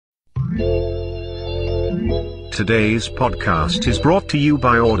Today's podcast is brought to you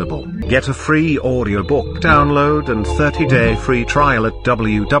by Audible. Get a free audiobook download and 30-day free trial at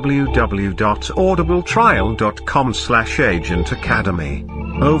www.audibletrial.com/Agent Academy.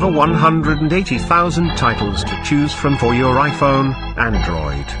 Over 180,000 titles to choose from for your iPhone,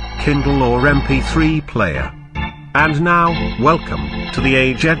 Android, Kindle or MP3 player. And now, welcome to the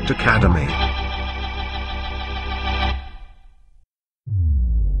Agent Academy.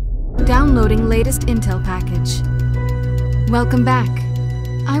 Downloading latest intel package. Welcome back.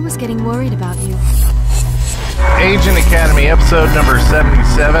 I was getting worried about you. Agent Academy episode number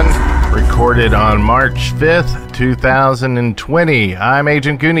 77, recorded on March 5th, 2020. I'm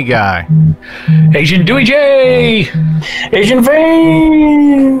Agent Goonie Guy. Agent DeweyJ! Agent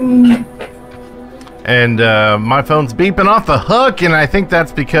Vane! And my phone's beeping off the hook, and I think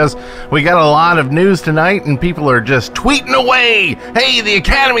that's because we got a lot of news tonight, and people are just tweeting away, hey, the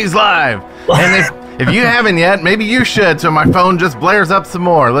Academy's live! And if you haven't yet, maybe you should, so my phone just blares up some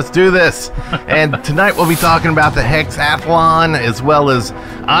more. Let's do this. And tonight we'll be talking about the Hexathlon, as well as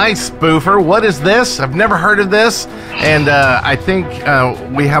iSpoofer. What is this? I've never heard of this. And I think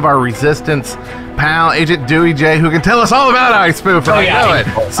we have our Resistance pal, Agent DeweyJ, who can tell us all about iSpoofer. Oh, yeah. I know it.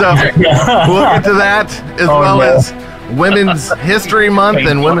 So we'll get to that, as Women's History Month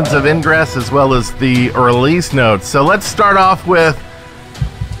and Women's of Ingress, as well as the release notes. So let's start off with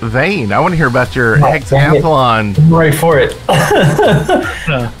Vane. I want to hear about your Hexathlon. I'm ready for it.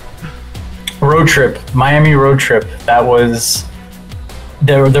 Road trip, Miami road trip. That was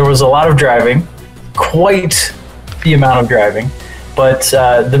there was a lot of driving, quite the amount of driving. But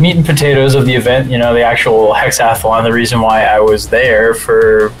the meat and potatoes of the event, you know, the actual Hexathlon, the reason why I was there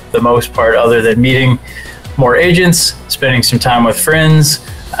for the most part, other than meeting more agents, spending some time with friends,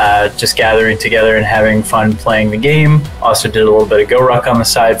 just gathering together and having fun playing the game. Also did a little bit of Go Ruck on the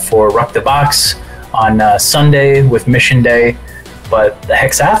side for Ruck the Box on Sunday with Mission Day. But the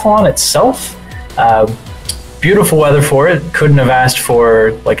Hexathlon itself, beautiful weather for it. Couldn't have asked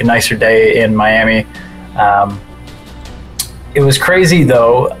for like a nicer day in Miami. It was crazy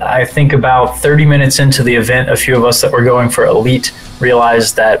though. I think about 30 minutes into the event, a few of us that were going for Elite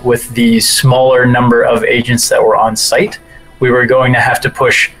realized that with the smaller number of agents that were on site, we were going to have to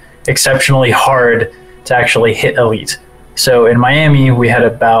push exceptionally hard to actually hit Elite. So in Miami, we had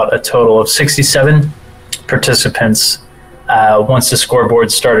about a total of 67 participants once the scoreboard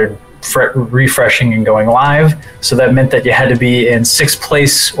started refreshing and going live. So that meant that you had to be in 6th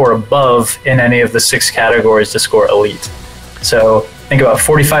place or above in any of the 6 categories to score Elite. So I think about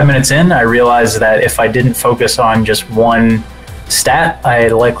 45 minutes in, I realized that if I didn't focus on just one stat, I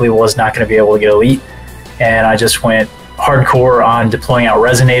likely was not going to be able to get Elite. And I just went hardcore on deploying out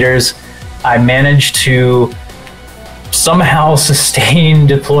resonators. I managed to somehow sustain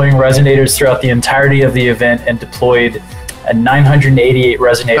deploying resonators throughout the entirety of the event and deployed 988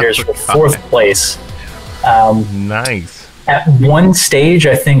 resonators for 4th place. Nice. At one stage,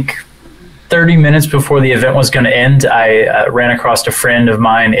 I think 30 minutes before the event was going to end, I ran across a friend of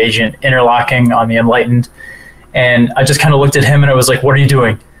mine, Agent Interlocking on the Enlightened, and I just kind of looked at him and I was like, what are you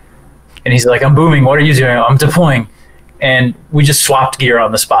doing? And he's like, I'm booming. What are you doing? I'm deploying. And we just swapped gear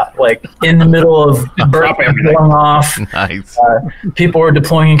on the spot, like in the middle of burp going off. Nice. People were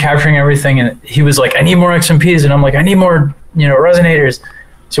deploying and capturing everything, and he was like, I need more XMPs, and I'm like, I need more, resonators.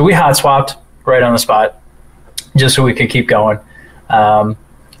 So we hot swapped right on the spot, just so we could keep going.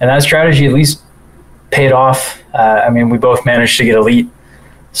 And that strategy at least paid off. I mean, we both managed to get Elite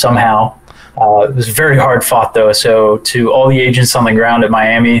somehow. It was very hard fought though. So to all the agents on the ground at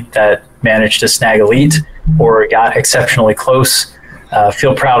Miami that managed to snag Elite or got exceptionally close,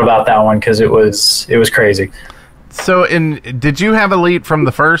 feel proud about that one because it was crazy. So did you have Elite from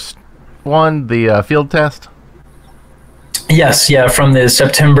the first one, the field test? Yes, yeah. From the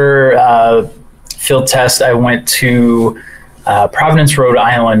September field test, I went to Providence, Rhode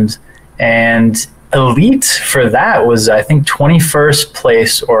Island, and Elite for that was, I think, 21st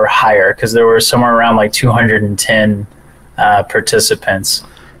place or higher, because there were somewhere around like 210 participants,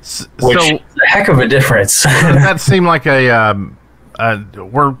 which is a heck of a difference. That seemed like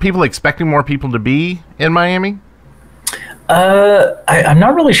were people expecting more people to be in Miami? I'm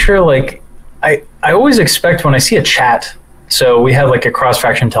not really sure. Like, I always expect when I see a chat, so we have like a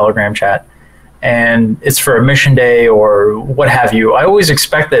cross-faction Telegram chat, and it's for a mission day or what have you, I always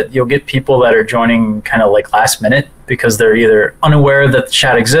expect that you'll get people that are joining kind of like last minute because they're either unaware that the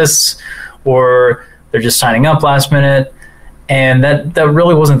chat exists or they're just signing up last minute. And that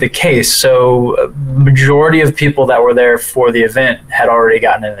really wasn't the case. So majority of people that were there for the event had already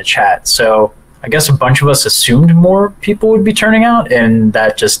gotten in the chat. So I guess a bunch of us assumed more people would be turning out, and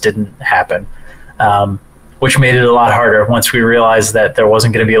that just didn't happen. Which made it a lot harder once we realized that there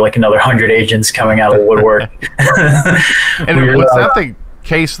wasn't going to be like another 100 agents coming out of the woodwork. And was that the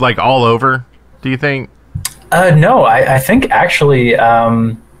case like all over, do you think? No, I think actually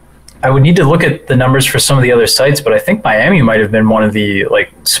I would need to look at the numbers for some of the other sites, but I think Miami might have been one of the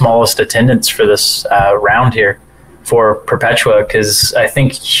like smallest attendance for this round here for Perpetua, because I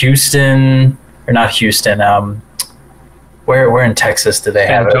think Houston, or not Houston, where in Texas did they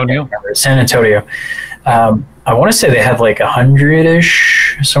have Antonio? it? San Antonio. I want to say they had like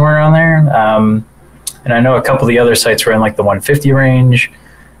 100-ish, somewhere around there. And I know a couple of the other sites were in like the 150 range.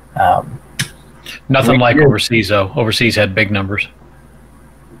 Nothing like overseas, though. Overseas had big numbers,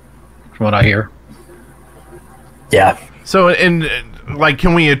 from what I hear. Yeah. So, and like,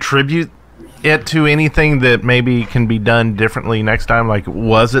 can we attribute it to anything that maybe can be done differently next time? Like,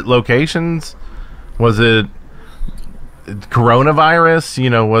 was it locations? Was it coronavirus?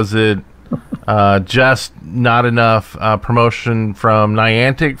 You know, was it just not enough promotion from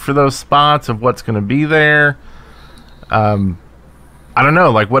Niantic for those spots of what's going to be there? I don't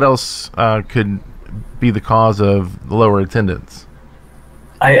know. Like, what else could be the cause of lower attendance?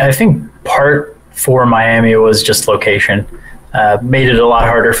 I think part for Miami was just location. Made it a lot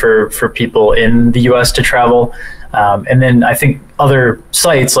harder for people in the U.S. to travel. And then I think other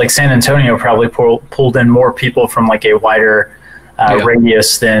sites like San Antonio probably pulled in more people from like a wider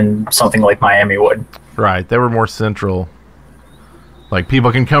radius than something like Miami would. Right. They were more central. Like,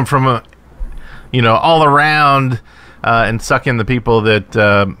 people can come from, all around and suck in the people that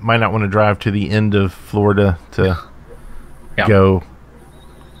might not want to drive to the end of Florida to go.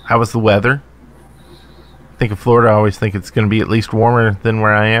 How was the weather? Think of Florida, I always think it's going to be at least warmer than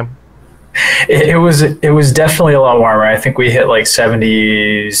where I am. It was definitely a lot warmer. I think we hit like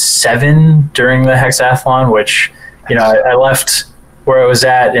 77 during the hexathlon, which, I left where I was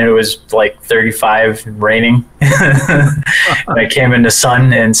at and it was like 35 and raining. And I came into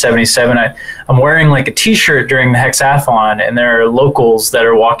sun in 77. I'm wearing like a t-shirt during the hexathlon, and there are locals that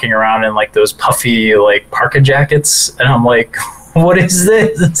are walking around in like those puffy like parka jackets, and I'm like, what is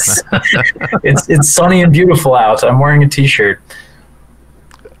this? It's sunny and beautiful out. I'm wearing a t-shirt.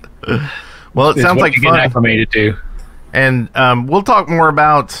 Well, it sounds like fun. Acclimated to. And we'll talk more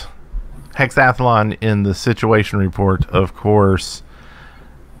about Hexathlon in the situation report, of course.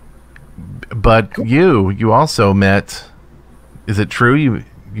 But you also met, is it true you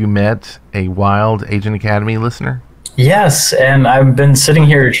met a Wild Agent Academy listener? Yes, and I've been sitting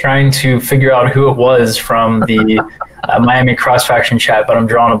here trying to figure out who it was from the Miami cross-faction chat, but I'm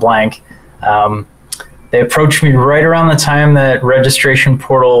drawing a blank. They approached me right around the time that registration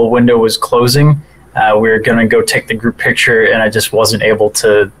portal window was closing. We were going to go take the group picture, and I just wasn't able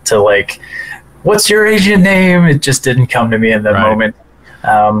to like, what's your agent name? It just didn't come to me in the moment.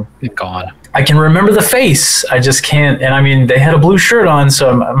 Gone. I can remember the face. I just can't. And I mean, they had a blue shirt on,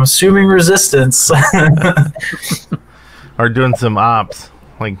 so I'm assuming Resistance. Or doing some ops.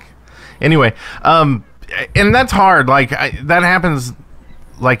 Like, anyway, and that's hard. Like, that happens,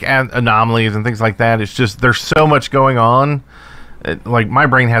 like, at anomalies and things like that. It's just, there's so much going on. Like, my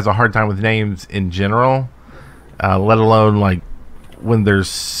brain has a hard time with names in general, let alone, like, when there's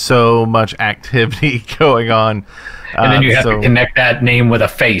so much activity going on. And then you have to connect that name with a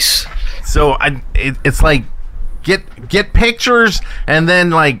face. So it's like, get pictures and then,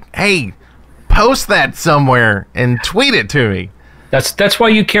 like, hey, post that somewhere and tweet it to me. That's why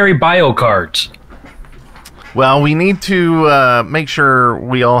you carry bio cards. Well, we need to make sure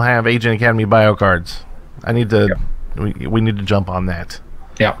we all have Agent Academy bio cards. I need to. Yeah. We need to jump on that.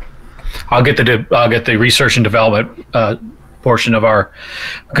 Yeah, I'll get the research and development portion of our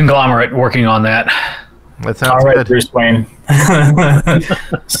conglomerate working on that. That sounds all right, good. Bruce Wayne.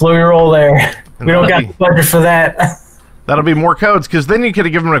 Slow your roll there. We don't got the budget for that. That'll be more codes, because then you could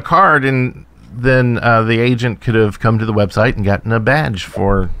have given him a card, and then the agent could have come to the website and gotten a badge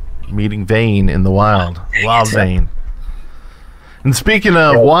for meeting Vane in the wild. Wild Vane. And speaking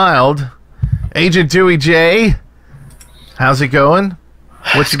of wild, Agent DeweyJ, how's it going?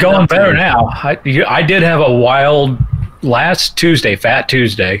 What's going better now? I did have a wild last Tuesday, Fat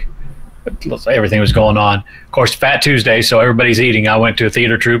Tuesday. Everything was going on. Of course, Fat Tuesday, so everybody's eating. I went to a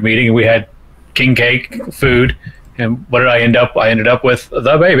theater troupe meeting, and we had king cake food. And what did I end up? I ended up with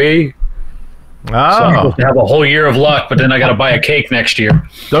the baby. Oh. So I'm supposed to have a whole year of luck, but then I got to buy a cake next year.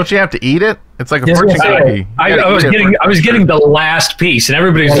 Don't you have to eat it? It's like a fortune cookie. I was getting the last piece, and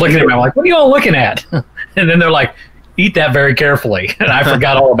everybody's looking at me. I'm like, "What are you all looking at?" And then they're like, eat that very carefully. And I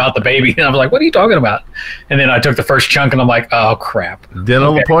forgot all about the baby. And I was like, what are you talking about? And then I took the first chunk and I'm like, oh, crap.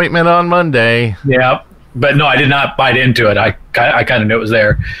 Dental appointment on Monday. Yeah. But no, I did not bite into it. I kind of knew it was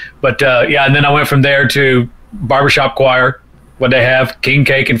there. But yeah, and then I went from there to barbershop choir. What they have, king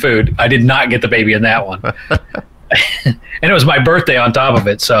cake and food. I did not get the baby in that one. And it was my birthday on top of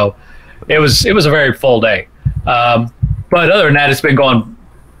it. So it was a very full day. But other than that, it's been going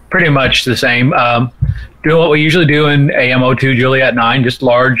pretty much the same. Doing what we usually do in AM02 Juliet 9, just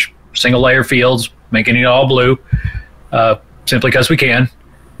large single-layer fields, making it all blue, simply because we can.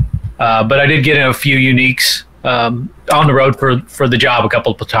 But I did get in a few uniques on the road for the job a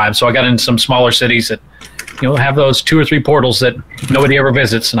couple of times. So I got in some smaller cities that have those 2 or 3 portals that nobody ever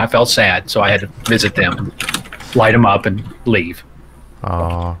visits, and I felt sad. So I had to visit them, and light them up, and leave.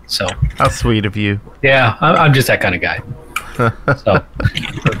 Oh, so how sweet of you. Yeah, I'm just that kind of guy. So,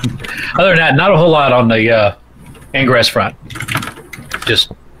 other than that, not a whole lot on the Ingress front.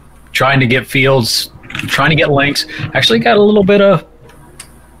 Just trying to get fields, trying to get links. Actually got a little bit of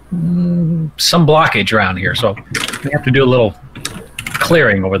some blockage around here, so we have to do a little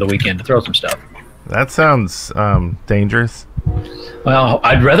clearing over the weekend to throw some stuff. That sounds dangerous. Well,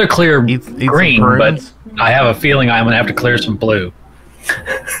 I'd rather clear Eat green, but I have a feeling I'm going to have to clear some blue.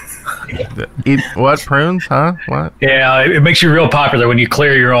 Eat what? Prunes? Huh? What? Yeah, it makes you real popular when you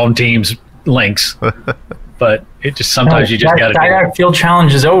clear your own team's links. But it just sometimes you just got to. That field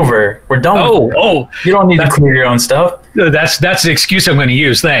challenge is over. We're done. Oh! You don't need to clear your own stuff. That's the excuse I'm going to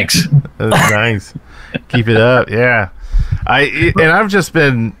use. Thanks. That's nice. Keep it up. Yeah, I've just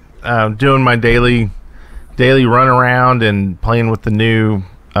been doing my daily run around and playing with the new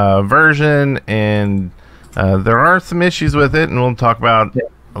version, and there are some issues with it, and we'll talk about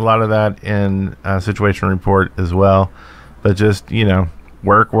a lot of that in Situation Report as well. But just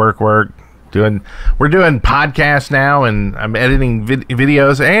work. We're doing podcasts now, and I'm editing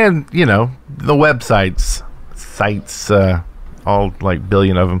videos, and the websites, all like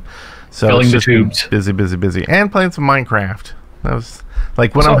billion of them. So filling it's the just tubes, busy, and playing some Minecraft. That was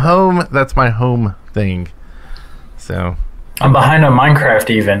like when I'm home. That's my home thing. So I'm behind on Minecraft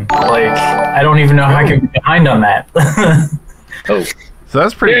even. Like I don't even know how I can be behind on that. So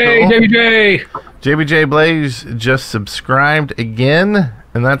that's pretty cool. DeweyJ! DeweyJ Blaze just subscribed again,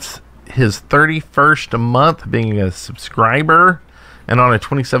 and that's his 31st month being a subscriber and on a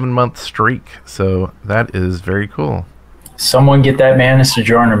 27-month streak. So that is very cool. Someone get that man a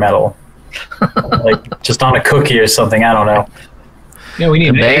Sojourner medal. Like just on a cookie or something. I don't know. Yeah, we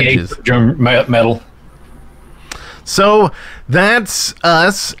need an AA medal. So that's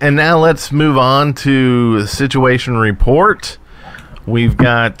us, and now let's move on to Situation Report. We've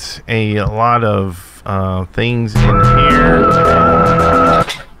got a lot of things in here.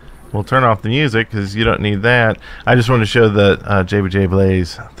 We'll turn off the music because you don't need that. I just want to show the DeweyJ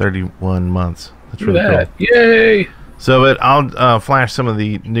Blaze 31 months. That's really cool. Yay! So I'll flash some of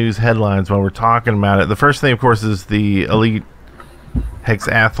the news headlines while we're talking about it. The first thing, of course, is the Elite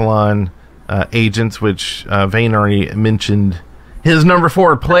Hexathlon agents, which Vane already mentioned his number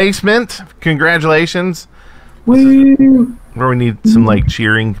 4 placement. Congratulations. Woo! Where we need some like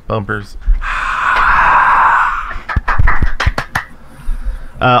cheering bumpers.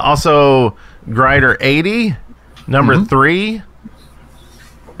 Also, Grider 80, number 3,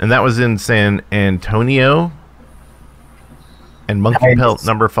 and that was in San Antonio. And Monkey Pelt,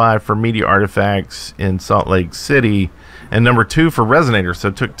 number 5 for Media Artifacts in Salt Lake City, and number 2 for Resonator. So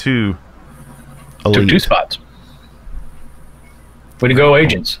took 2 elite. Took 2 spots. Way to go,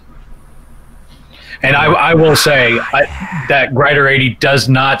 agents. And I will say that Grider 80 does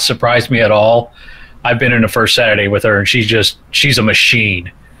not surprise me at all. I've been in the first Saturday with her, and she's a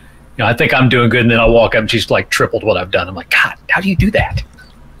machine. I think I'm doing good, and then I'll walk up, and she's like tripled what I've done. I'm like, God, how do you do that?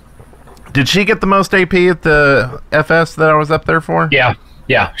 Did she get the most AP at the FS that I was up there for? Yeah.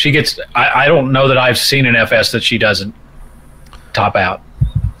 She gets. I don't know that I've seen an FS that she doesn't top out.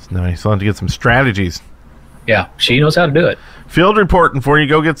 It's nice. I'll have to get some strategies. Yeah, she knows how to do it. Field reporting for you.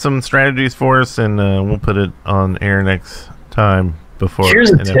 Go get some strategies for us, and we'll put it on air next time before.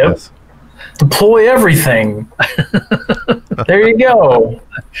 Here's a tip. Deploy everything. There you go.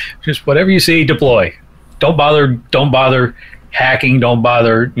 Just whatever you see, deploy. Don't bother hacking. Don't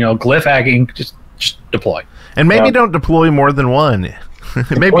bother, glyph hacking. Just deploy. And maybe don't deploy more than one.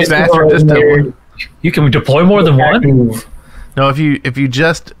 Maybe faster just to. You can deploy more than one. No, if you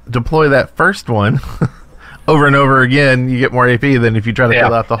just deploy that first one over and over again, you get more AP than if you try to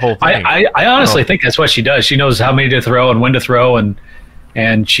fill out the whole thing. I honestly think that's what she does. She knows how many to throw and when to throw,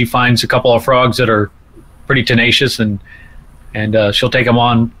 and she finds a couple of frogs that are pretty tenacious, and she'll take them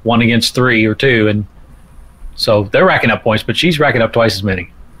on 1 against 3 or 2, and So they're racking up points, but she's racking up twice as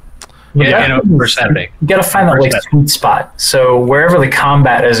many. For Saturday. You got to find that like sweet spot. So wherever the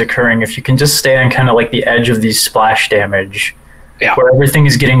combat is occurring, if you can just stay on kind of like the edge of the splash damage, where everything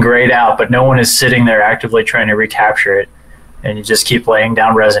is getting grayed out, but no one is sitting there actively trying to recapture it, and you just keep laying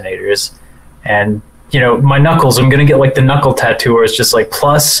down resonators. And my knuckles, I'm gonna get like the knuckle tattoo where it's just like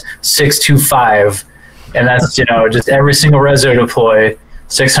plus 625, and that's just every single reso deploy,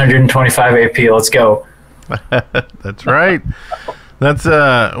 625 AP. Let's go. That's right. That's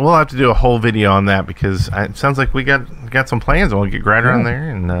we'll have to do a whole video on that because it sounds like we got some plans. We'll get Grider on there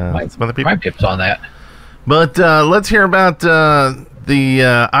and some other people. Tips on that. But let's hear about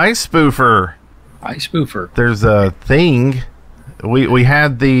the iSpoofer. iSpoofer. There's a thing. We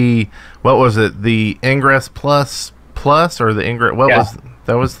had the what was it? The Ingress Plus or the Ingress?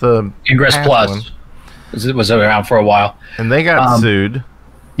 That was the Ingress Plus. One. It was around for a while, and they got sued.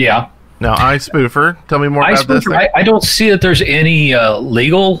 Yeah. Now, iSpoofer, tell me more about this. I don't see that there's any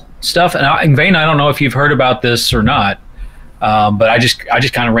legal stuff. And Vane, I don't know if you've heard about this or not, but I just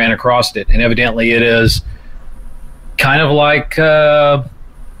kind of ran across it. And evidently it is kind of like,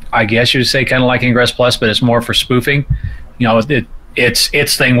 I guess you'd say kind of like Ingress Plus, but it's more for spoofing.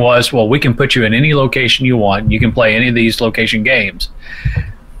 Its thing was, well, we can put you in any location you want. You can play any of these location games.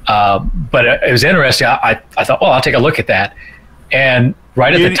 But it was interesting. I thought, I'll take a look at that. And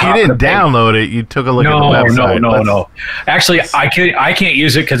right at the top, you didn't download it. You took a look at the website. No. Actually, I can't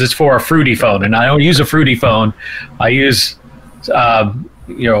use it because it's for a Fruity phone, and I don't use a Fruity phone. I use,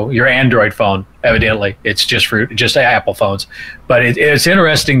 your Android phone. Evidently, it's just Apple phones. But it's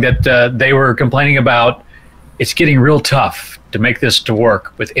interesting that they were complaining about it's getting real tough to make this to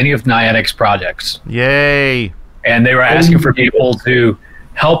work with any of Niantic's projects. Yay! And they were asking for people to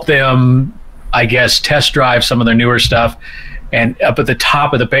help them, I guess, test drive some of their newer stuff. And up at the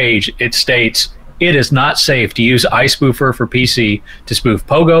top of the page, it states, it is not safe to use iSpoofer for PC to spoof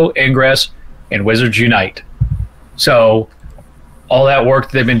Pogo, Ingress, and Wizards Unite. So all that work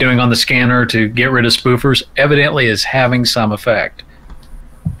that they've been doing on the scanner to get rid of spoofers evidently is having some effect.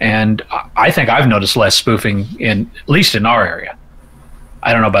 And I think I've noticed less spoofing, at least in our area.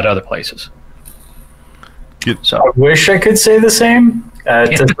 I don't know about other places. So I wish I could say the same.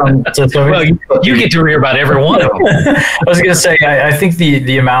 Well, you get to hear about every one of them. I was going to say, I think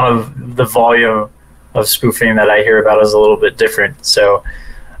the amount of the volume of spoofing that I hear about is a little bit different. So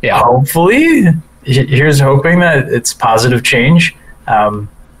hopefully, here's hoping that it's positive change.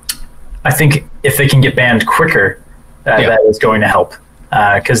 I think if they can get banned quicker, that is going to help.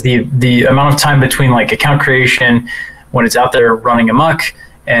 Because the amount of time between like account creation, when it's out there running amok,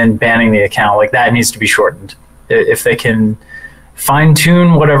 and banning the account, like that needs to be shortened. If they can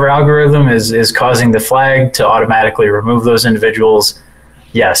fine-tune whatever algorithm is causing the flag to automatically remove those individuals,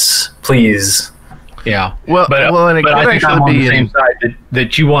 yes, please. Yeah. But I think I'm on the same side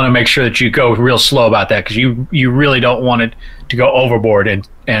that you want to make sure that you go real slow about that, because you really don't want it to go overboard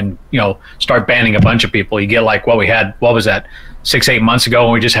and start banning a bunch of people. You get like what we had, what was that, 6-8 months ago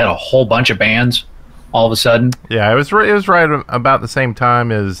when we just had a whole bunch of bans all of a sudden. Yeah, it was right about the same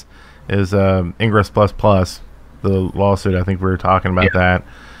time as Ingress Plus, the lawsuit. I think we were talking about that.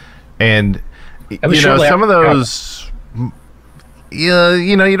 And some of those,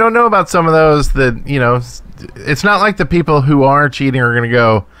 you don't know about some of those that, it's not like the people who are cheating are going to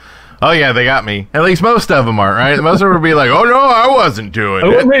go, oh yeah, they got me. At least most of them aren't, right? Most of them will be like, oh no, I wasn't doing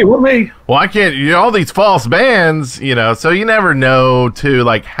it. What me? Well, I can't, all these false bans, so you never know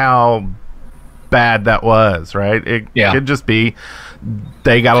like how bad that was, right? It could just be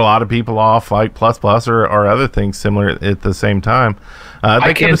they got a lot of people off like plus or other things similar at the same time.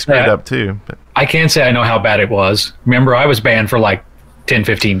 They could have screwed up too. But I can't say I know how bad it was. Remember, I was banned for like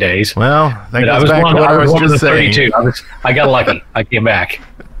 10-15 days. Well, I was back to what I was just saying. 32. I got lucky. I came back.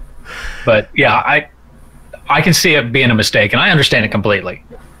 But yeah, I can see it being a mistake, and I understand it completely.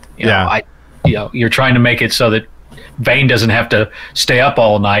 You're trying to make it so that Vane doesn't have to stay up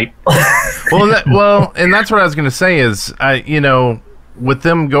all night. And that's what I was going to say is, with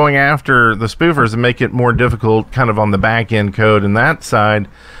them going after the spoofers and make it more difficult kind of on the back end code and that side,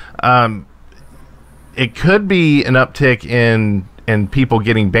 it could be an uptick in people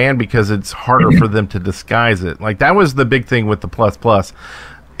getting banned because it's harder for them to disguise it. Like that was the big thing with the plus.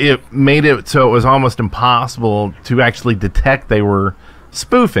 It made it so it was almost impossible to actually detect they were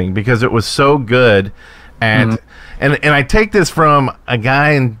spoofing because it was so good. And and I take this from a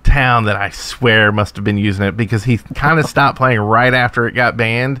guy in town that I swear must have been using it because he kind of stopped playing right after it got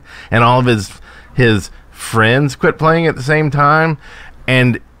banned, and all of his friends quit playing at the same time,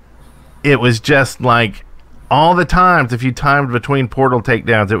 and it was just like all the times, if you timed between portal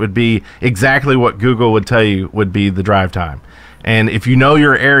takedowns, it would be exactly what Google would tell you would be the drive time. And if you know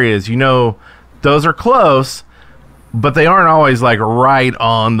your areas, you know those are close, but they aren't always like right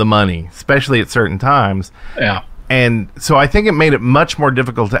on the money, especially at certain times. Yeah. And so I think it made it much more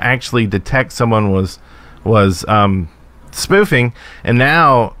difficult to actually detect someone was spoofing. And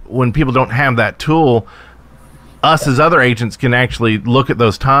now when people don't have that tool, us as other agents can actually look at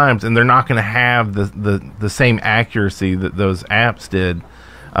those times, and they're not going to have the same accuracy that those apps did,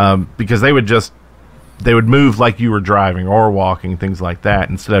 because they would move like you were driving or walking, things like that,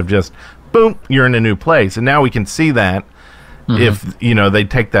 instead of just boom, you're in a new place. And now we can see that if they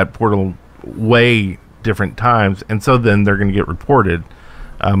take that portal way different times, and so then they're going to get reported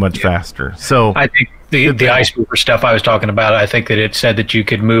much faster. So I think the iSpoofer stuff I was talking about, I think that it said that you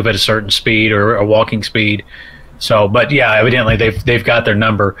could move at a certain speed or a walking speed. So, but yeah, evidently they've got their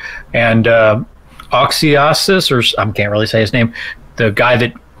number. And Oxiasis, or I can't really say his name, the guy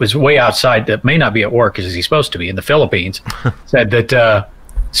that was way outside that may not be at work as he's supposed to be in the Philippines, said that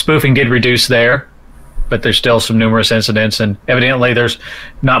spoofing did reduce there, but there's still some numerous incidents, and evidently there's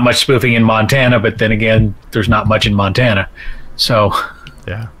not much spoofing in Montana, but then again, there's not much in Montana. So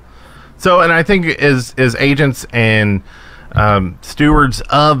yeah. So, and I think as agents and stewards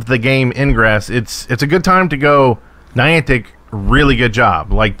of the game Ingress, it's a good time to go, Niantic, really good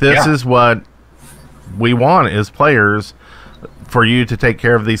job. Like, this is what we want as players, for you to take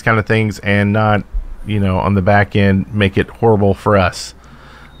care of these kind of things and not, on the back end, make it horrible for us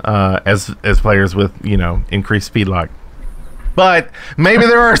as players with, increased speed lock. But maybe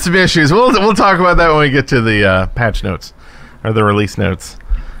there are some issues. We'll talk about that when we get to the patch notes, or the release notes.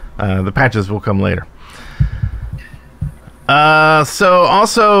 The patches will come later. So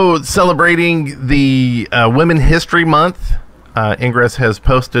also celebrating the Women History Month, Ingress has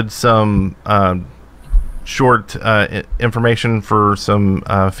posted some short information for some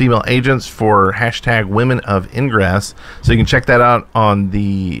female agents for hashtag Women of Ingress. So you can check that out on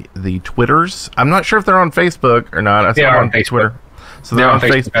the Twitters. I'm not sure if they're on Facebook or not. I saw on Facebook. Twitter. So they're on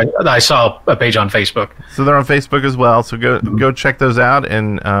Facebook. I saw a page on Facebook. So they're on Facebook as well. So go check those out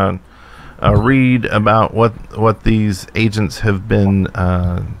and read about what these agents have been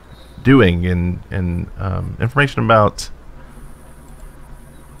doing and information about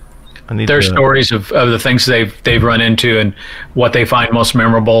their stories of the things they've run into and what they find most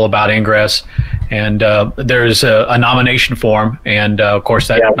memorable about Ingress. And there's a nomination form, and of course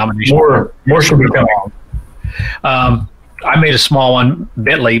that nomination more should be coming on. I made a small one,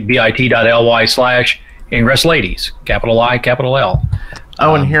 bit.ly/Ingress Ladies, capital I, capital L.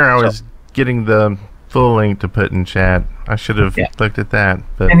 Oh, and here I was getting the full link to put in chat. I should have looked at that.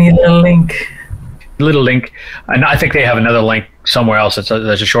 But any little link. And I think they have another link somewhere else.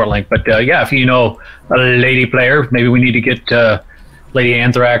 There's a short link. But if you know a lady player, maybe we need to get Lady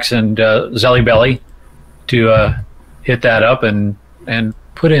Anthrax and Zelly Belly to hit that up and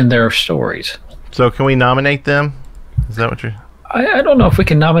put in their stories. So can we nominate them? Is that what you're... I don't know if we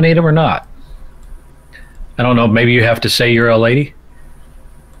can nominate them or not. I don't know. Maybe you have to say you're a lady.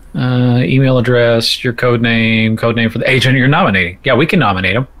 Email address, your code name for the agent you're nominating. Yeah, we can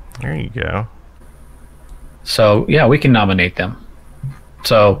nominate them. There you go. So yeah, we can nominate them.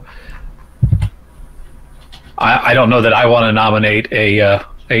 So I don't know that I want to nominate a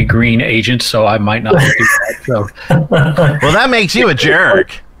green agent, so I might not do that. So. Well, that makes you a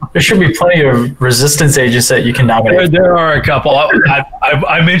jerk. There should be plenty of resistance agents that you can nominate. There are a couple.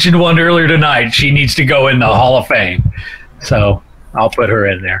 I mentioned one earlier tonight. She needs to go in the Hall of Fame, so I'll put her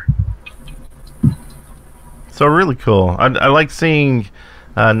in there. So really cool. I like seeing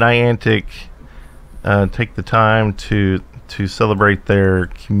Niantic take the time to celebrate their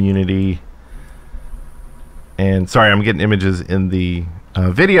community. And sorry, I'm getting images in the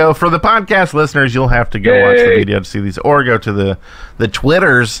video. For the podcast listeners, you'll have to go watch the video to see these, or go to the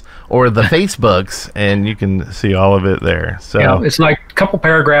Twitters or the Facebooks, and you can see all of it there. So it's like a couple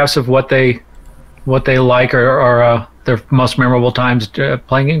paragraphs of what they like or their most memorable times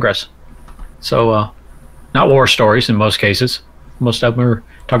playing Ingress. So not war stories in most cases. Most of them are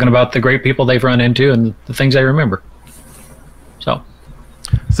talking about the great people they've run into and the things they remember.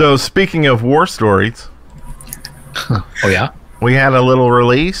 So speaking of war stories, oh yeah, we had a little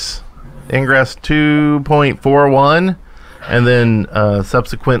release, Ingress 2.41, and then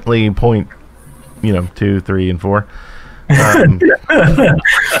subsequently 2, 3, and 4,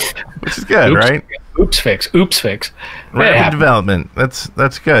 which is good, right? Oops fix. Rapid development.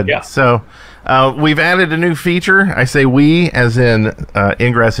 That's good. Yeah. So we've added a new feature. I say we as in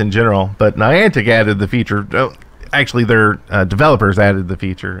Ingress in general, but Niantic added the feature. actually, their developers added the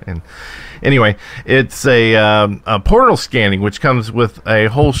feature. And anyway, it's a portal scanning, which comes with a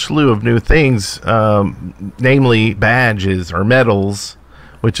whole slew of new things, namely badges or medals,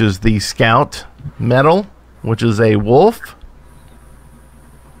 which is the Scout medal, which is a wolf,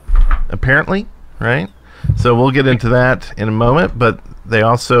 apparently, right? So we'll get into that in a moment, but they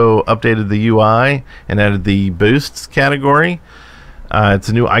also updated the UI and added the boosts category. It's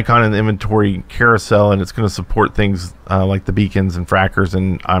a new icon in the inventory carousel, and it's going to support things like the beacons and frackers,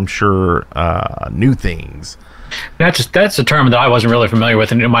 and I'm sure new things. That's a term that I wasn't really familiar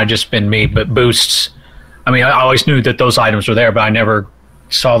with, and it might have just been me, but boosts. I mean, I always knew that those items were there, but I never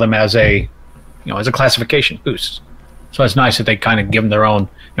saw them as a classification, boosts. So it's nice that they kind of give them their own,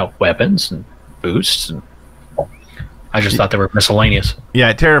 weapons and boosts, and I just thought they were miscellaneous. Yeah,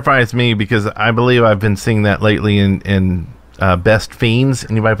 it terrifies me because I believe I've been seeing that lately in Best Fiends.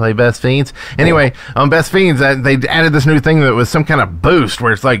 Anybody play Best Fiends? Anyway, on Best Fiends, they added this new thing that was some kind of boost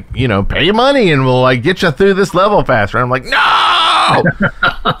where it's like, pay your money and we'll like get you through this level faster. I'm like, no!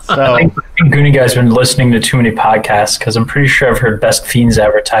 So I think Goonie Guy's been listening to too many podcasts because I'm pretty sure I've heard Best Fiends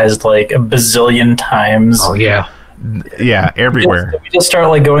advertised like a bazillion times. Oh, yeah. Yeah, everywhere. We just start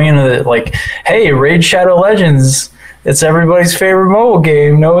like going into the, like, hey, Raid Shadow Legends. It's everybody's favorite mobile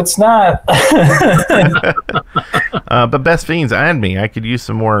game. No, it's not. But Best Fiends, add me. I could use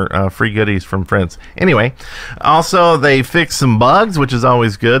some more free goodies from friends. Anyway, also they fixed some bugs, which is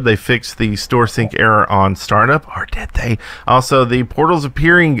always good. They fixed the store sync error on startup, or did they? Also, the portals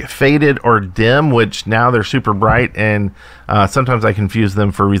appearing faded or dim, which now they're super bright, and sometimes I confuse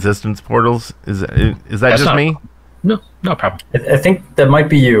them for resistance portals. Is that That's just me? No problem. I think that might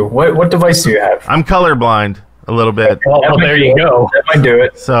be you. What device do you have? I'm colorblind. A little bit. Well, there you go. That might do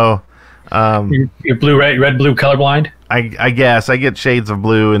it. So, you're red, blue colorblind. I guess I get shades of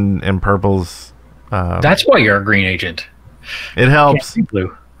blue and purples. That's why you're a green agent. It helps. Can't see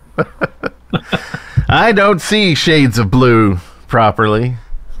blue. I don't see shades of blue properly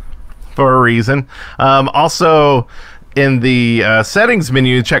for a reason. Also, in the settings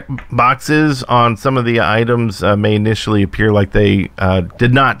menu, check boxes on some of the items may initially appear like they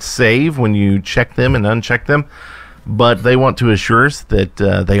did not save when you check them and uncheck them, but they want to assure us that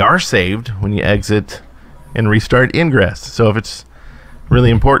they are saved when you exit and restart Ingress. So if it's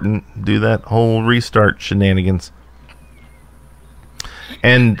really important, do that whole restart shenanigans.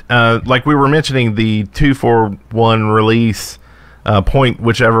 And like we were mentioning, the 241 release point,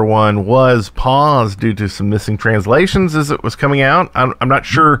 whichever one, was paused due to some missing translations as it was coming out. I'm not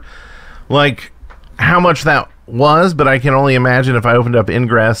sure like how much that was, but I can only imagine if I opened up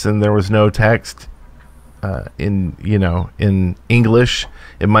Ingress and there was no text in English,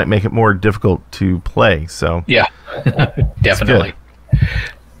 it might make it more difficult to play. So yeah, definitely.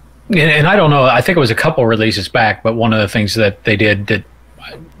 And I don't know, I think it was a couple releases back, but one of the things that they did that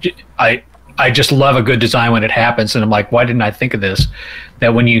I just love a good design when it happens, and I'm like, why didn't I think of this?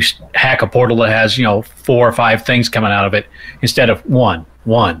 That when you hack a portal that has 4 or 5 things coming out of it, instead of one,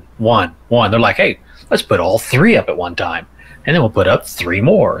 they're like, hey, let's put all 3 up at one time, and then we'll put up 3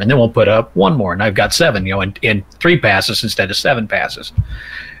 more, and then we'll put up 1 more, and I've got 7, in 3 passes instead of 7 passes.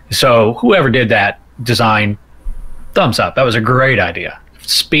 So whoever did that design, thumbs up. That was a great idea.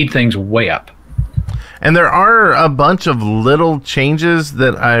 Speed things way up. And there are a bunch of little changes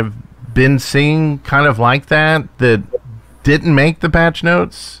that I've been seeing kind of like that didn't make the patch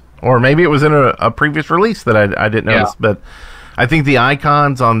notes, or maybe it was in a previous release that I didn't notice. But I think the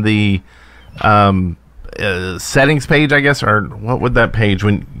icons on the settings page, I guess, or what would that page,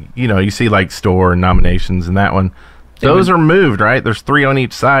 when you see like store and nominations and that one, those are moved, right? There's 3 on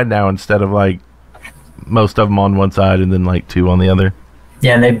each side now instead of like most of them on one side and then like 2 on the other.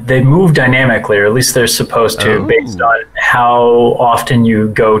 Yeah, and they move dynamically, or at least they're supposed to, based on how often you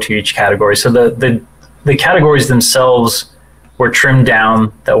go to each category. So the categories themselves were trimmed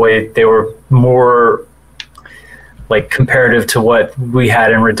down. That way they were more like comparative to what we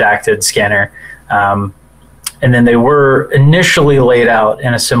had in Redacted Scanner. And then they were initially laid out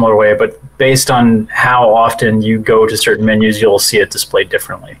in a similar way, but based on how often you go to certain menus, you'll see it displayed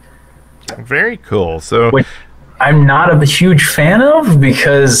differently. Very cool. So which I'm not a huge fan of,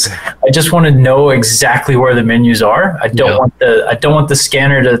 because I just want to know exactly where the menus are. I don't want the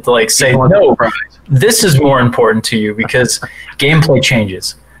scanner to like say, no, this is more important to you, because gameplay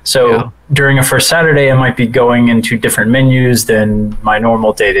changes. So during a first Saturday, I might be going into different menus than my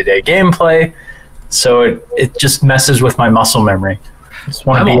normal day-to-day gameplay. So it just messes with my muscle memory.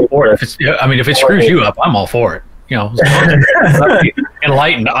 I'm all for it. If it screws you up, I'm all for it.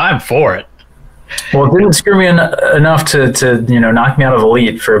 Enlightened, I'm for it. Well, it didn't screw me enough to knock me out of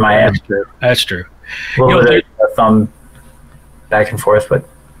Elite for my That's true. A little bit of thumb back and forth, but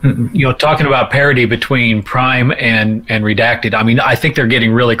talking about parity between Prime and Redacted, I mean, I think they're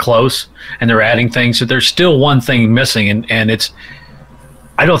getting really close, and they're adding things. So there's still one thing missing, and it's,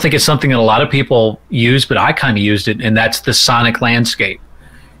 I don't think it's something that a lot of people use, but I kind of used it, and that's the sonic landscape.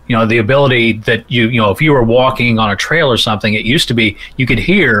 The ability that if you were walking on a trail or something, it used to be you could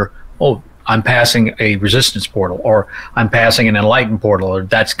hear, oh, I'm passing a resistance portal, or I'm passing an enlightened portal, or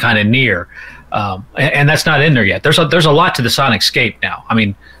that's kind of near. And that's not in there yet. There's a lot to the sonic scape now. I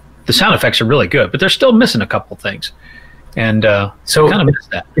mean, the sound effects are really good, but they're still missing a couple things. And so kind of miss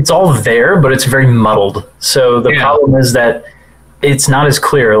that. It's all there, but it's very muddled. So the problem is that it's not as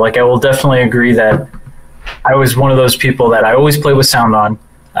clear. Like, I will definitely agree that I was one of those people that I always play with sound on.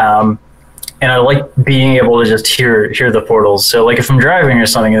 And I like being able to just hear the portals. So like if I'm driving or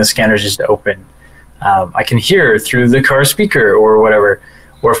something and the scanner's just open, I can hear through the car speaker or whatever.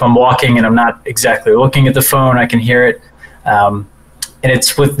 Or if I'm walking and I'm not exactly looking at the phone, I can hear it. And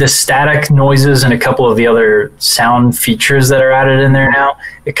it's with the static noises and a couple of the other sound features that are added in there now,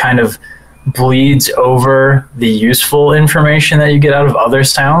 it kind of bleeds over the useful information that you get out of other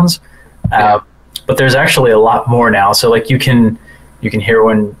sounds. But there's actually a lot more now. So like you can hear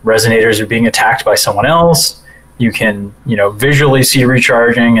when resonators are being attacked by someone else. You can, visually see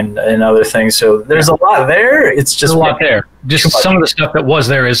recharging and other things. So there's a lot there. It's just a lot there. Just some of the stuff that was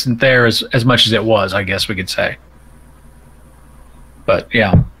there isn't there as much as it was, I guess we could say. But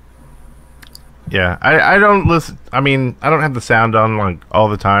yeah. Yeah, I don't listen. I mean, I don't have the sound on like all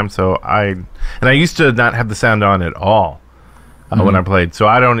the time. So I used to not have the sound on at all when I played. So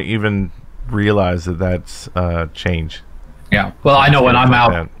I don't even realize that that's changed. Yeah. Well, I know when I'm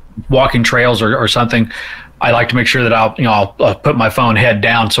out walking trails or something, I like to make sure that I'll put my phone head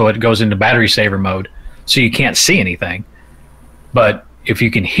down so it goes into battery saver mode, so you can't see anything. But if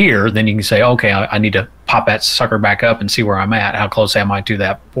you can hear, then you can say, okay, I need to pop that sucker back up and see where I'm at. How close am I to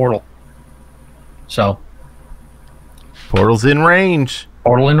that portal? So, portal's in range.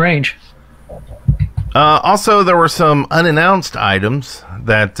 Portal in range. Also, there were some unannounced items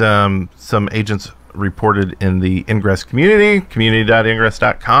that some agents reported in the Ingress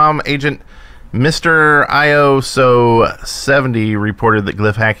community.ingress.com. Agent Mr. IOSO70 reported that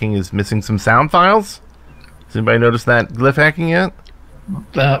glyph hacking is missing some sound files. Has anybody noticed that glyph hacking yet?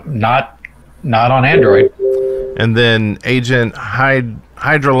 Not on Android. And then Agent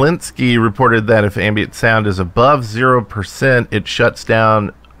Hydralinsky reported that if ambient sound is above 0%, it shuts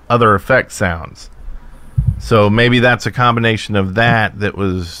down other effect sounds. So maybe that's a combination of that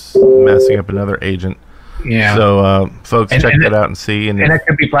was messing up another agent. Yeah. So folks, check that out and see. And it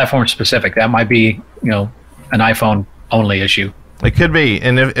could be platform specific. That might be, an iPhone only issue. It could be.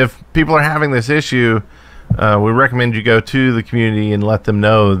 And if people are having this issue, we recommend you go to the community and let them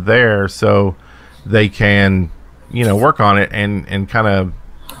know there so they can, work on it and kind of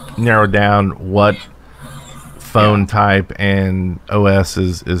narrow down what phone type and OS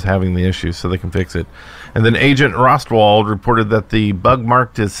is having the issue so they can fix it. And then Agent Rostwald reported that the bug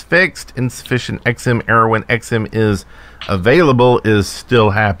marked is fixed. Insufficient XM error when XM is available is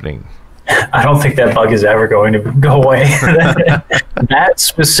still happening. I don't think that bug is ever going to go away. That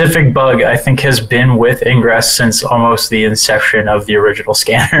specific bug, I think, has been with Ingress since almost the inception of the original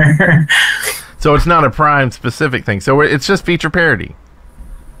scanner. So it's not a Prime specific thing. So it's just feature parity.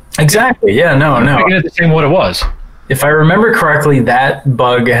 Exactly. Yeah. No. It's the same what it was. If I remember correctly, that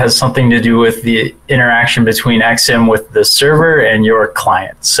bug has something to do with the interaction between XM with the server and your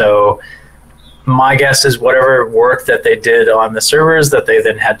client. So my guess is whatever work that they did on the servers that they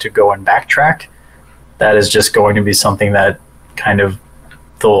then had to go and backtrack, that is just going to be something that kind of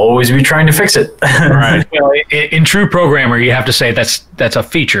they'll always be trying to fix it. Right. Well, in true programmer, you have to say that's a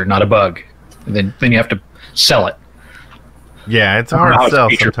feature, not a bug. And then you have to sell it. Yeah, it's hard to sell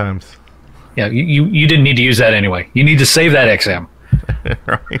sometimes. Yeah, you didn't need to use that anyway. You need to save that XM.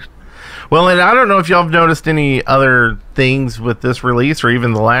 Right. Well, and I don't know if y'all have noticed any other things with this release or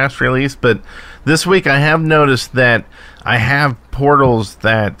even the last release, but this week I have noticed that I have portals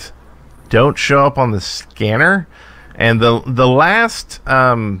that don't show up on the scanner. And the last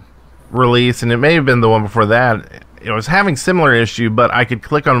release, and it may have been the one before that, it was having similar issue, but I could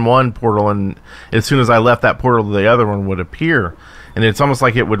click on one portal, and as soon as I left that portal, the other one would appear. And it's almost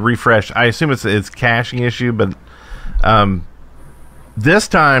like it would refresh. I assume it's caching issue, but this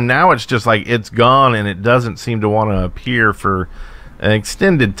time now it's just like it's gone, and it doesn't seem to want to appear for an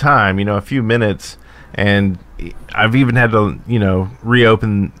extended time, a few minutes. And I've even had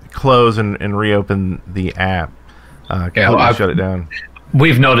to, close and reopen the app. Shut it down.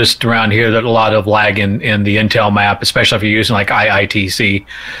 we've noticed around here that a lot of lag in the Intel map, especially if you're using like IITC,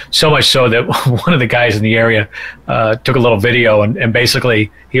 so much so that one of the guys in the area took a little video and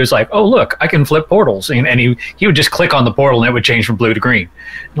basically he was like, oh, look, I can flip portals. And he would just click on the portal and it would change from blue to green.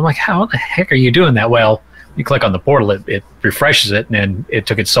 And I'm like, how the heck are you doing that? Well, you click on the portal, it refreshes it, and then it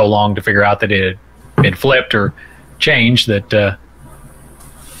took it so long to figure out that it had been flipped or changed that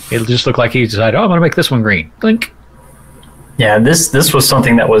it just looked like he decided, oh, I'm going to make this one green. Blink. Yeah, this was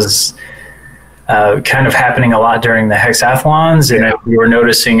something that was kind of happening a lot during the hexathlons, and we were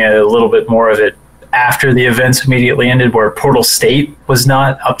noticing a little bit more of it after the events immediately ended, where Portal State was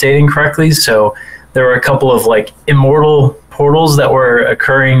not updating correctly. So there were a couple of like immortal portals that were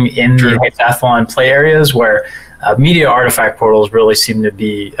occurring in the hexathlon play areas where media artifact portals really seemed to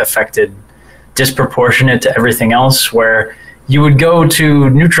be affected disproportionate to everything else, where you would go to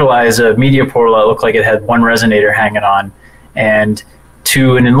neutralize a media portal that looked like it had one resonator hanging on, and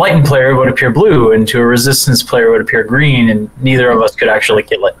to an enlightened player it would appear blue, and to a resistance player it would appear green, and neither of us could actually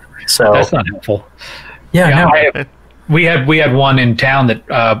kill it. So that's not helpful. Yeah, we had one in town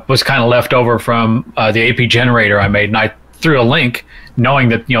that was kind of left over from the AP generator I made, and I threw a link knowing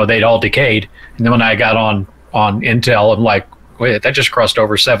that they'd all decayed, and then when I got on Intel, I'm like, wait, that just crossed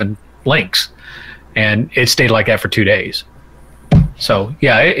over 7 links, and it stayed like that for 2 days. So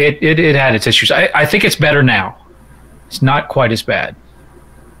yeah, it had its issues. I think it's better now. It's not quite as bad.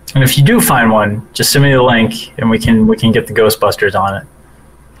 And if you do find one, just send me the link, and we can get the Ghostbusters on it.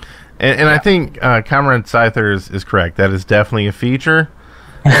 And I think Comrade Scyther is correct. That is definitely a feature.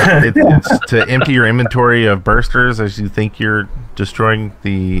 It's to empty your inventory of bursters as you think you're destroying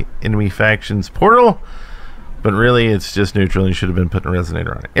the enemy faction's portal. But really, it's just neutral, and you should have been putting a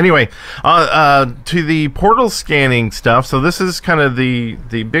resonator on it. Anyway, to the portal scanning stuff. So this is kind of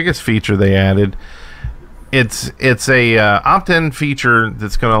the biggest feature they added. It's a opt-in feature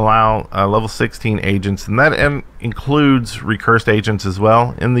that's going to allow level 16 agents, and that includes recursed agents as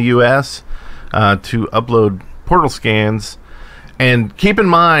well in the U.S. To upload portal scans. And keep in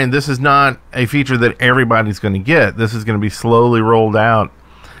mind, this is not a feature that everybody's going to get. This is going to be slowly rolled out.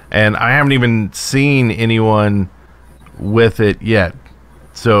 And I haven't even seen anyone with it yet.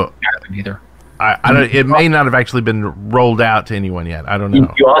 So I haven't either. I don't, it may not have actually been rolled out to anyone yet. I don't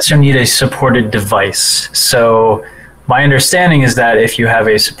know. You also need a supported device. So my understanding is that if you have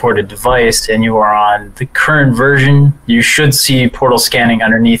a supported device and you are on the current version, you should see portal scanning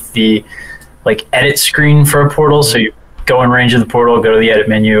underneath the edit screen for a portal. So you go in range of the portal, go to the edit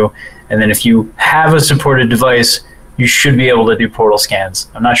menu, and then if you have a supported device, you should be able to do portal scans.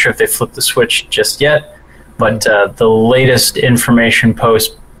 I'm not sure if they flipped the switch just yet, but the latest information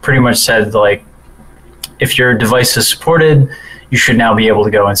post pretty much said if your device is supported, you should now be able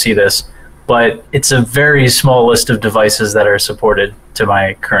to go and see this. But it's a very small list of devices that are supported to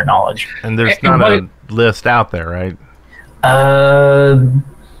my current knowledge. And there's not a list out there, right?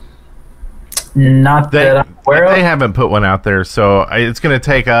 Not that I'm aware of. They haven't put one out there, so it's going to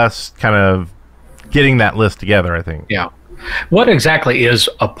take us kind of getting that list together, I think. Yeah. What exactly is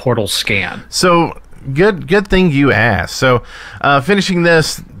a portal scan? So good thing you asked. So finishing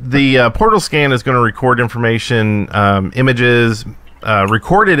this, the portal scan is going to record information, images,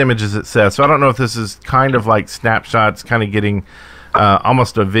 recorded images, it says. So I don't know if this is kind of like snapshots, kind of getting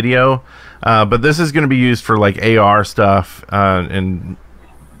almost a video, but this is going to be used for AR stuff and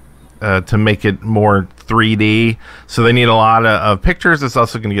to make it more 3D. So they need a lot of pictures. It's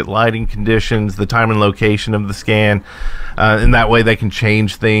also going to get lighting conditions, the time and location of the scan. And that way they can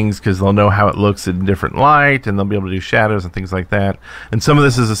change things because they'll know how it looks in different light, and they'll be able to do shadows and things like that. And some of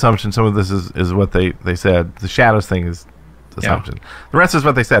this is assumption. Some of this is what they said. The shadows thing is assumption. Yeah. The rest is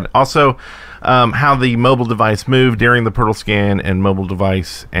what they said. Also, how the mobile device moved during the portal scan, and mobile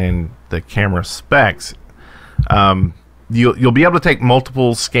device and the camera specs. You'll be able to take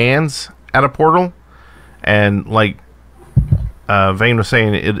multiple scans at a portal, and Vane was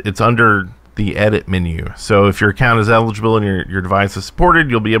saying, it's under the edit menu. So if your account is eligible and your device is supported,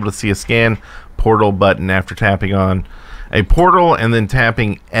 you'll be able to see a scan portal button after tapping on a portal and then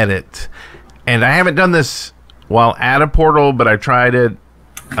tapping edit. And I haven't done this while at a portal, but I tried it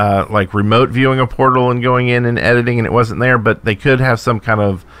remote viewing a portal and going in and editing, and it wasn't there. But they could have some kind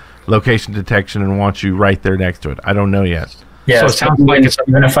of location detection and want you right there next to it. I don't know yet. Yeah, so it sounds like it's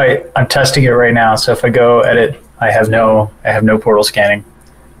even if I'm testing it right now. So if I go edit, I have no portal scanning.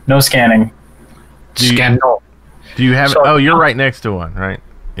 No scanning. Do you have? So, you're right next to one, right?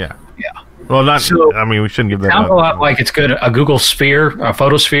 Yeah. Yeah. Well, not. So, I mean, we shouldn't give that. Sounds a lot like it's good. A Google Sphere, a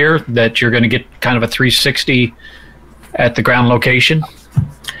photosphere that you're going to get kind of a 360 at the ground location.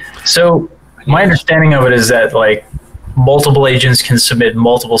 So my understanding of it is that multiple agents can submit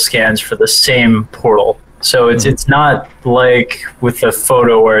multiple scans for the same portal. So it's not like with the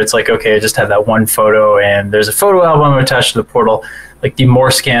photo where it's like, okay, I just have that one photo and there's a photo album attached to the portal. Like the more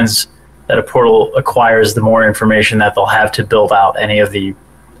scans that a portal acquires, the more information that they'll have to build out any of the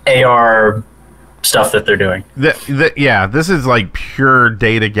AR stuff that they're doing. Yeah, this is like pure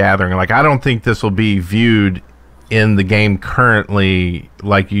data gathering. Like, I don't think this will be viewed in the game currently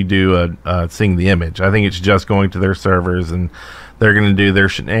like you do seeing the image. I think it's just going to their servers and they're going to do their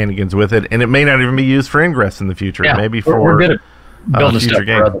shenanigans with it, and it may not even be used for Ingress in the future. Yeah, maybe for we're good at building future stuff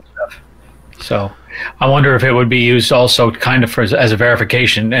for other stuff. So I wonder if it would be used also kind of as a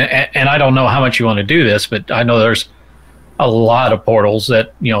verification. And I don't know how much you want to do this, but I know there's a lot of portals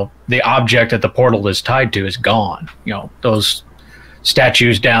that, you know, the object that the portal is tied to is gone. You know, those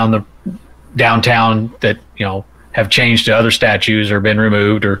statues downtown that, you know, have changed to other statues or been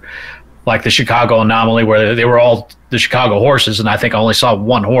removed, or like the Chicago anomaly where they were all the Chicago horses, and I think I only saw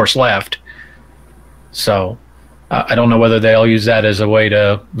one horse left. So I don't know whether they'll use that as a way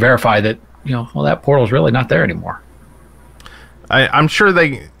to verify that, you know, well, that portal's really not there anymore. I'm sure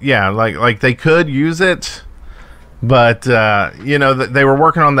they, like they could use it, but you know, they were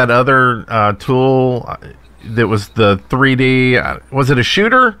working on that other tool that was the 3D. Was it a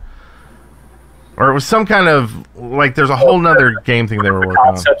shooter? Or it was some kind of, like, there's a whole nother game thing they were working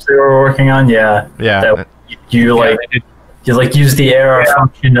on. Concepts they were working on, yeah. You use the AR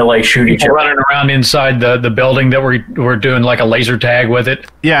function to like shoot each other. Running around inside the building that we're doing like a laser tag with it.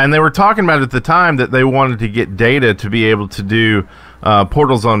 Yeah, and they were talking about at the time that they wanted to get data to be able to do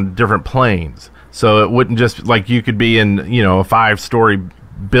portals on different planes. So it wouldn't just, like, you could be in, you know, a 5-story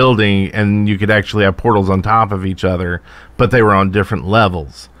building and you could actually have portals on top of each other, but they were on different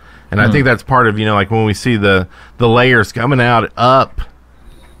levels. And I think that's part of, you know, like when we see the layers coming out up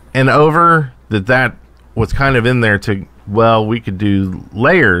and over, that was kind of in there to, well, we could do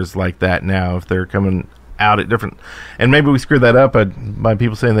layers like that now if they're coming out at different, and maybe we screwed that up by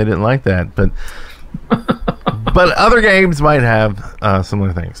people saying they didn't like that, but but other games might have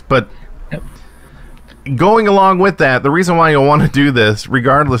similar things. But going along with that, the reason why you'll want to do this,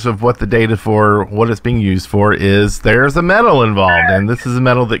 regardless of what the data for what it's being used for, is there's a medal involved, and this is a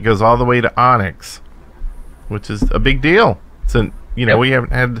medal that goes all the way to Onyx, which is a big deal. So, you know, we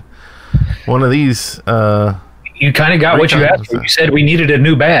haven't had one of these. You kind of got what you asked for. You said we needed a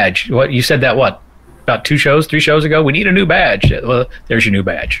new badge. What you said that about 3 shows ago? We need a new badge. Well, there's your new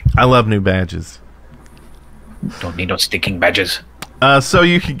badge. I love new badges. Don't need no stinking badges. So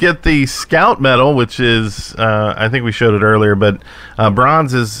you could get the Scout medal, which is, I think we showed it earlier, but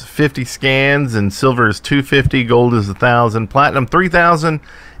bronze is 50 scans, and silver is 250, gold is 1,000, platinum 3,000,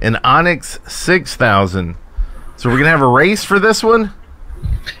 and onyx 6,000. So we're going to have a race for this one?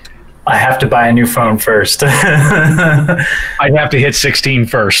 I have to buy a new phone first. I'd have to hit 16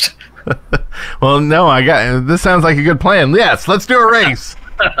 first. Well, no, this sounds like a good plan. Yes, let's do a race.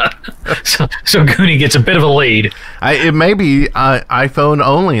 So Goonie gets a bit of a lead. It may be iPhone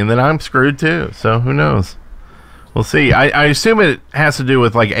only, and then I'm screwed too. So who knows? We'll see. I assume it has to do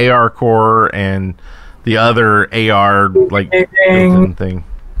with like AR Core and the other AR like ding. thing.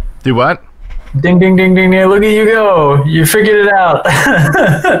 Do what? Ding ding ding ding ding! Look at you go! You figured it out.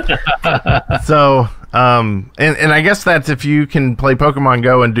 So, and I guess that's if you can play Pokemon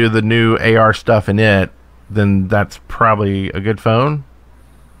Go and do the new AR stuff in it, then that's probably a good phone.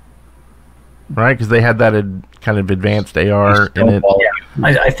 Right, because they had that kind of advanced AR in it. Yeah.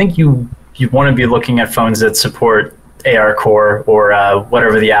 I think you want to be looking at phones that support AR Core or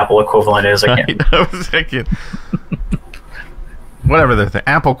whatever the Apple equivalent is. I was thinking, whatever the thing,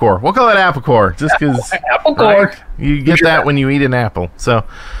 Apple Core. We'll call it Apple Core, just because Apple Core. Right? You get that when you eat an apple. So,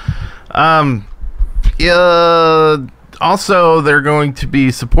 also they're going to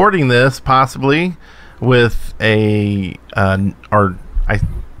be supporting this possibly with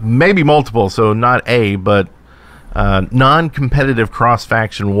maybe multiple, so not but non-competitive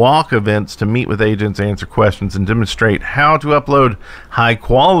cross-faction walk events to meet with agents, answer questions, and demonstrate how to upload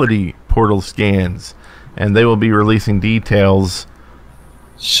high-quality portal scans. And they will be releasing details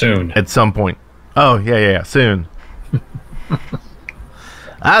soon. At some point. Oh, yeah, soon.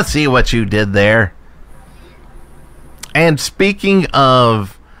 I see what you did there. And speaking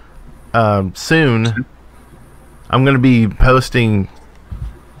of soon, I'm going to be posting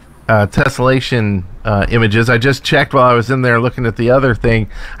tessellation images. I just checked while I was in there looking at the other thing.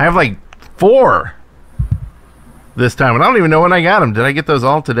 I have like 4 this time, and I don't even know when I got them. Did I get those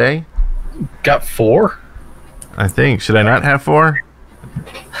all today? Got 4? I think. Should I not have 4?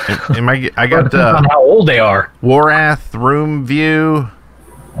 I got how old they are. Warath, Room View,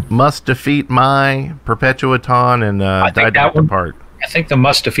 Must Defeat My, Perpetuaton, and Didactic Apart. I think the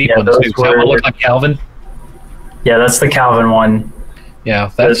Must Defeat one those too. Does that one look like Calvin? Yeah, that's the Calvin one.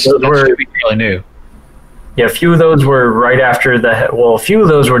 Yeah, that should be really new. Yeah, a few of those were right after a few of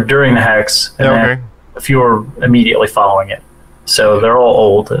those were during the Hex, and then a few were immediately following it. So they're all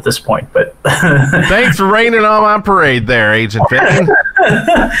old at this point. But thanks for raining on my parade there, Agent Fitton.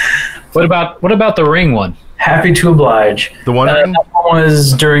 What about the ring one? Happy to oblige. The one ring? That one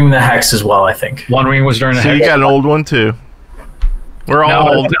was during the Hex as well, I think. One ring was during the Hex. So you got an old one too. We're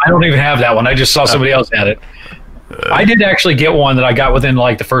all old. I don't even have that one. I just saw somebody else had it. I did actually get one that I got within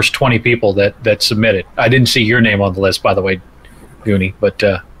like the first 20 people that submitted. I didn't see your name on the list, by the way, Goonie, but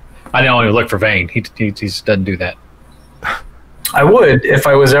I didn't only look for Vane. He doesn't do that. I would if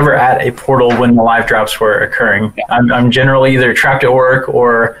I was ever at a portal when the live drops were occurring. Yeah. I'm generally either trapped at work,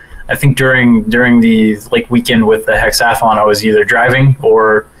 or I think during the like weekend with the Hexathlon, I was either driving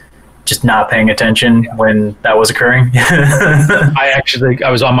or just not paying attention when that was occurring. I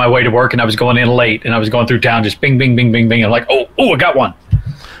was on my way to work and I was going in late and I was going through town, just bing, bing, bing, bing, bing. I'm like, oh, I got one.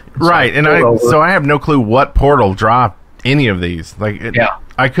 Right, and I have no clue what portal dropped any of these.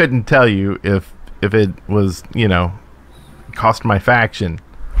 I couldn't tell you if it was, cost my faction.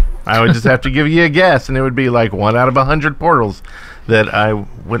 I would just have to give you a guess, and it would be like 1 out of 100 portals that I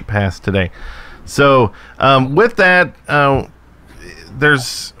went past today. So with that,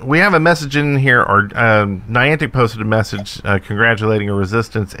 we have a message in here, or Niantic posted a message congratulating a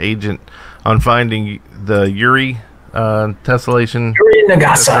Resistance agent on finding the Yuri tessellation. Yuri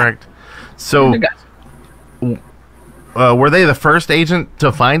Nagasa. Correct. So, were they the first agent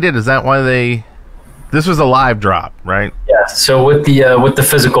to find it? Is that why they? This was a live drop, right? Yeah. So with the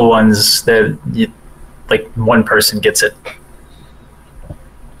physical ones, like one person gets it.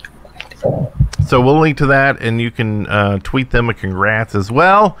 So we'll link to that, and you can tweet them a congrats as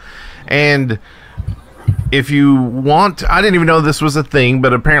well. And if you want, I didn't even know this was a thing,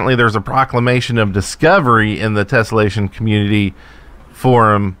 but apparently there's a proclamation of discovery in the Tessellation community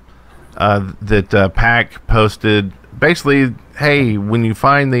forum that PAC posted. Basically, hey, when you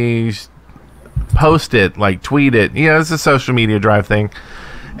find these, post it, like tweet it. It's a social media drive thing.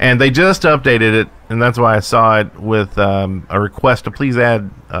 And they just updated it, and that's why I saw it with a request to please add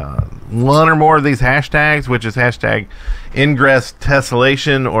one or more of these hashtags, which is hashtag Ingress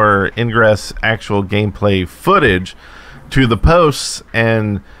Tessellation or Ingress actual gameplay footage, to the posts,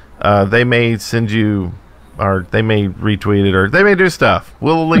 and they may send you, or they may retweet it, or they may do stuff.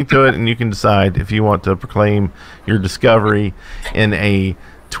 We'll link to it, and you can decide if you want to proclaim your discovery in a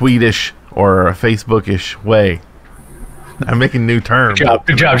tweetish or a Facebookish way. I'm making new terms.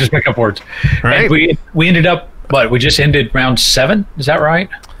 Good job. Just make up words. Right. And we ended up, we just ended round 7. Is that right?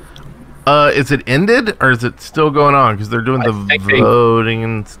 Is it ended, or is it still going on? Because they're doing the voting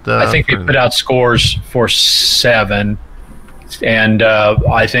and stuff. I think they put out scores for 7, and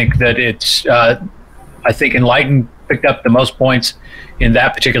I think that it's. I think Enlightened picked up the most points in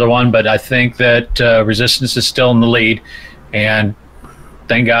that particular one, but I think that Resistance is still in the lead, and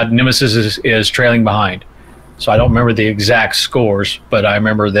thank God Nemesis is trailing behind. So I don't remember the exact scores, but I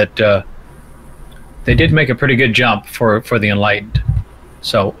remember that they did make a pretty good jump for the Enlightened.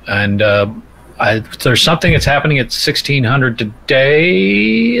 So, and there's something that's happening at 1600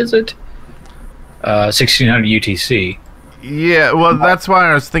 today, is it? 1600 UTC. Yeah, well, that's why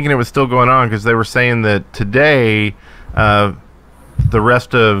I was thinking it was still going on, because they were saying that today the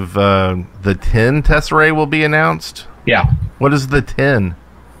rest of the 10 Tesserae will be announced. Yeah. What is the 10?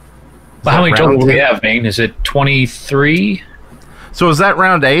 Well, how many total do we have, Vane? Is it 23? So is that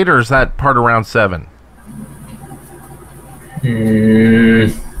round 8, or is that part of round 7?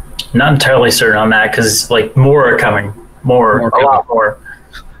 Not entirely certain on that, because more are coming. More a lot more.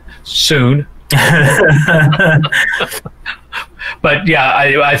 Soon. But yeah,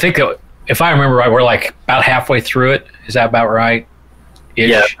 I think if I remember right, we're like about halfway through it. Is that about right?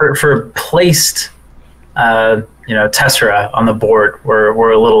 Yeah, for placed Tessera on the board,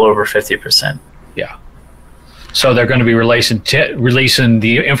 we're a little over 50%. Yeah. So they're going to be releasing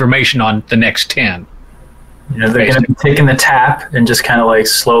the information on the next 10. They're going to be taking the tap and just kind of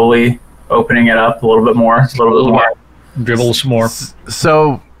slowly opening it up a little bit more, dribble some more.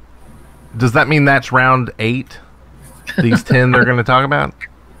 So does that mean that's round 8? These 10 they're going to talk about?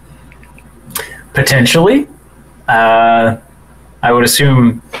 Potentially. I would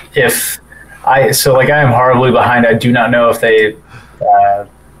assume I am horribly behind. I do not know if they.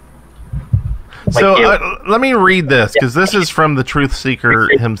 Let me read this, because this is from the Truth Seeker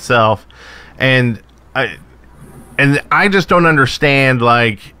himself, and I just don't understand.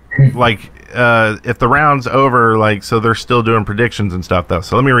 if the round's over, like, so they're still doing predictions and stuff, though.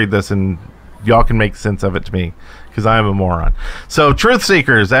 So let me read this, and y'all can make sense of it to me, because I am a moron. So, Truth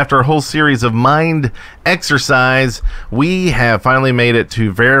Seekers, after a whole series of mind exercise, we have finally made it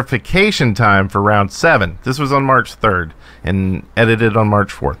to verification time for round 7. This was on March 3rd and edited on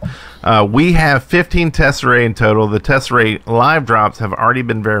March 4th. We have 15 Tesserae in total. The Tesserae live drops have already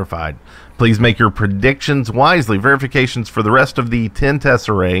been verified. Please make your predictions wisely. Verifications for the rest of the 10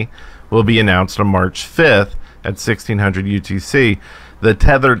 Tesserae will be announced on March 5th at 1600 UTC. The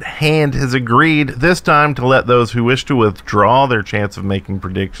Tethered Hand has agreed this time to let those who wish to withdraw their chance of making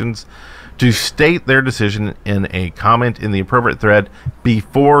predictions to state their decision in a comment in the appropriate thread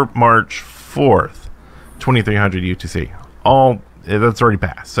before March 4th, 2300 UTC. That's already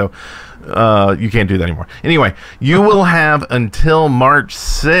passed, so you can't do that anymore. Anyway, you will have until March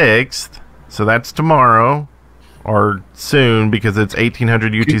 6th, so that's tomorrow, or soon, because it's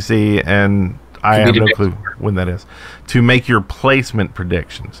 1800 UTC, and I have no clue when that is, to make your placement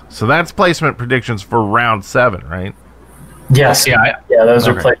predictions. So that's placement predictions for round 7, right? Yes. Yeah, those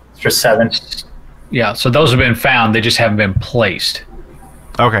are placements for 7. Yeah, so those have been found. They just haven't been placed.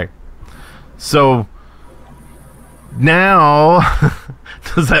 Okay. So now,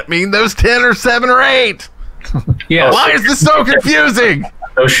 does that mean those 10 are 7 or 8? Yes. Why is this so confusing?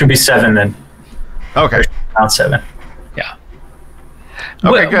 Those should be 7 then. Okay. Round 7. Yeah.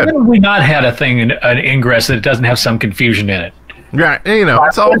 Okay, good. When have we not had a thing in an Ingress that doesn't have some confusion in it? Yeah, you know,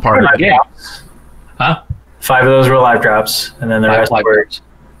 it's all part of it. Yeah. Huh? 5 of those were live drops, and then the rest were drops.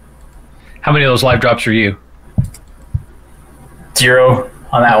 How many of those live drops are you? 0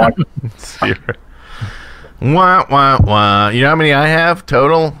 on that one. 0. Wah, wah, wah. You know how many I have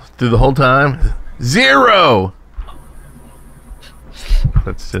total through the whole time? 0!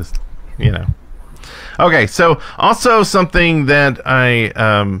 That's just, you know. Okay, so also something that I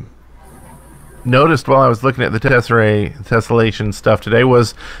noticed while I was looking at the tessellation stuff today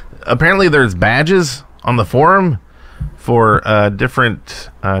was apparently there's badges on the forum for different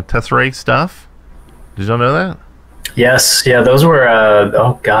Tesserae stuff. Did y'all know that? Yes, yeah, those were,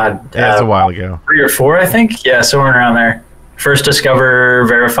 oh god. Yeah, it's a while ago. 3 or 4, I think? Yeah, somewhere around there. First Discover,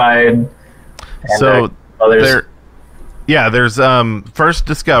 Verified, and so others. There's First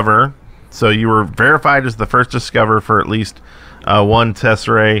Discover. So you were verified as the first Discover for at least one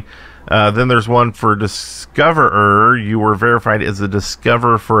Tesserae. Then there's one for Discoverer. You were verified as a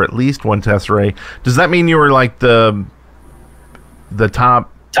Discover for at least one Tesserae. Does that mean you were like the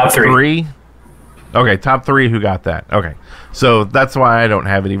top 3? Okay, top 3 who got that. Okay, so that's why I don't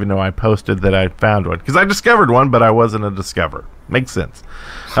have it, even though I posted that I found one. Because I discovered one, but I wasn't a Discover. Makes sense.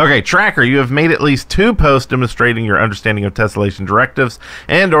 Okay, Tracker, you have made at least 2 posts demonstrating your understanding of tessellation directives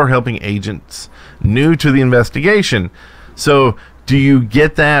and or helping agents new to the investigation. So do you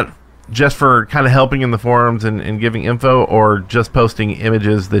get that just for kind of helping in the forums and giving info, or just posting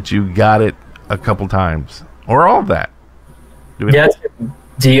images that you got it a couple times? Or all of that? Yeah,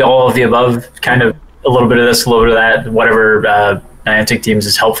 all of the above, kind of a little bit of this, a little bit of that, whatever Niantic deems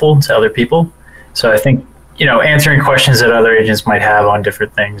is helpful to other people. So I think, you know, answering questions that other agents might have on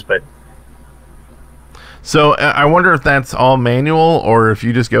different things. But so I wonder if that's all manual, or if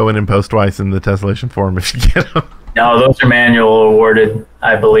you just go in and post twice in the tessellation forum if you get them. No, those are manual awarded,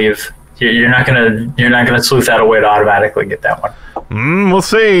 I believe. You're not gonna sleuth that away to automatically get that one. We'll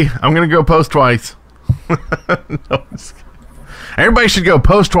see. I'm gonna go post twice. No, everybody should go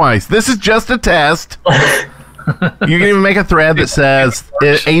post twice. This is just a test. You can even make a thread that says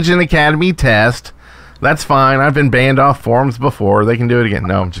Agent Academy test. That's fine. I've been banned off forums before. They can do it again.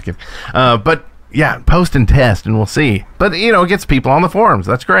 No, I'm just kidding. But yeah, post and test, and we'll see. But you know, it gets people on the forums.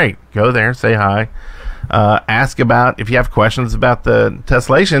 That's great. Go there, say hi, ask about if you have questions about the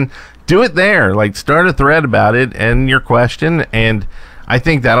tessellation. Do it there. Like, start a thread about it and your question, and I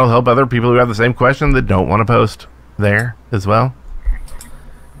think that'll help other people who have the same question that don't want to post there as well.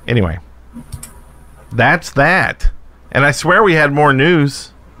 Anyway, that's that. And I swear we had more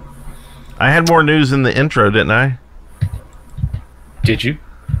news. I had more news in the intro, didn't I? Did you?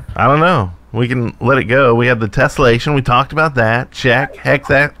 I don't know. We can let it go. We had the tessellation. We talked about that. Check.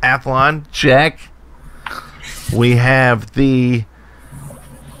 Hexathlon. Check. We have the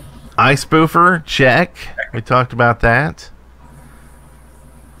iSpoofer. Check. We talked about that.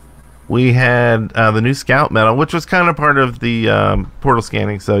 We had the new Scout Medal, which was kind of part of the portal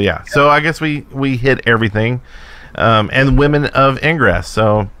scanning. So, yeah. So, I guess we hit everything. And Women of Ingress.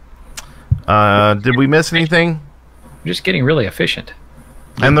 So, did we miss anything? You're just getting really efficient.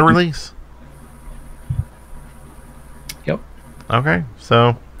 And the release. Yep. Okay.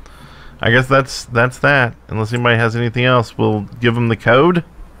 So, I guess that's that. Unless anybody has anything else, we'll give them the code.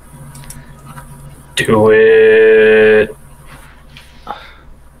 Do it.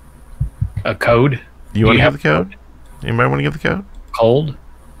 A code? You want to give the code? Anybody want to give the code? Code?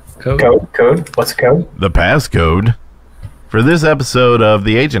 Code? What's the code? The passcode for this episode of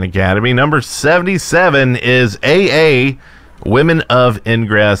the Agent Academy, number 77, is AA, Women of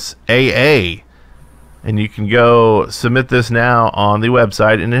Ingress AA. And you can go submit this now on the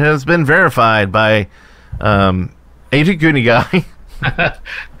website, and it has been verified by Agent Goonie Guy.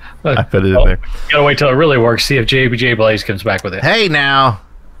 I put it in there. Gotta wait till it really works, see if DeweyJ Blaze comes back with it. Hey now,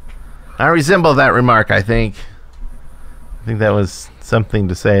 I resemble that remark, I think. I think that was something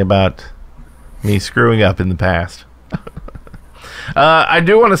to say about me screwing up in the past. I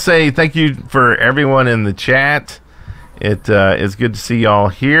do want to say thank you for everyone in the chat. It is good to see y'all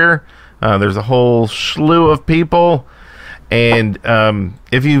here. There's a whole slew of people, and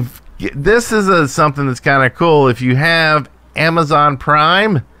if you've, this is something that's kind of cool. If you have Amazon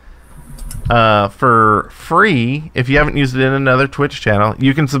Prime for free, if you haven't used it in another Twitch channel,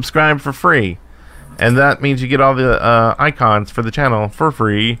 you can subscribe for free, and that means you get all the icons for the channel for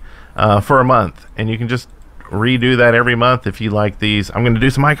free for a month, and you can just redo that every month if you like these. I'm going to do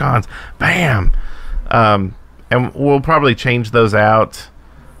some icons, bam, and we'll probably change those out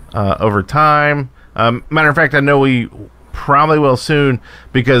over time. Matter of fact, I know we probably will soon,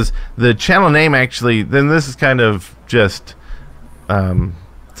 because the channel name actually, then this is kind of just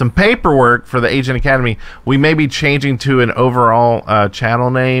some paperwork for the Agent Academy. We may be changing to an overall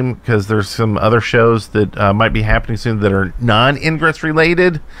channel name, because there's some other shows that might be happening soon that are non-Ingress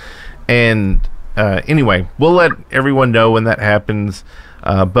related, and anyway, we'll let everyone know when that happens.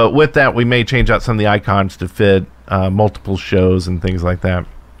 But with that, we may change out some of the icons to fit multiple shows and things like that.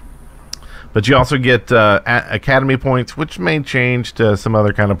 But you also get Academy points, which may change to some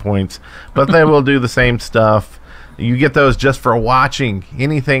other kind of points, but they will do the same stuff. You get those just for watching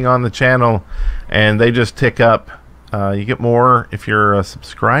anything on the channel, and they just tick up. You get more if you're a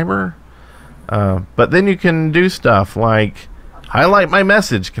subscriber, but then you can do stuff like highlight my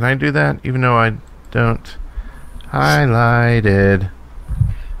message. Can I do that even though I don't? Highlighted.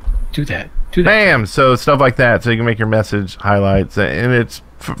 Do that. Bam! So stuff like that, so you can make your message highlights, and it's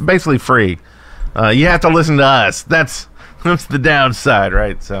basically free. You have to listen to us. That's the downside,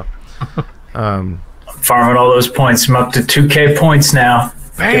 right? So, farming all those points. I'm up to 2K points now.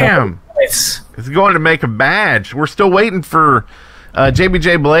 Bam! It's going to make a badge. We're still waiting for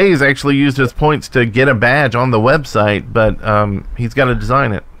DeweyJ Blaze. Actually used his points to get a badge on the website, but he's got to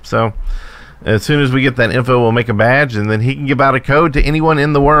design it. So as soon as we get that info, we'll make a badge, and then he can give out a code to anyone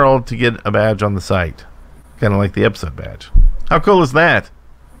in the world to get a badge on the site. Kind of like the episode badge. How cool is that?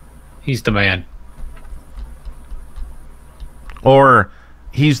 He's the man. Or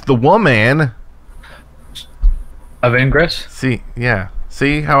he's the woman Of Ingress? See, yeah.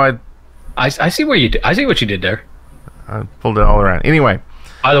 See how I see where you did. I see what you did there. I pulled it all around. Anyway.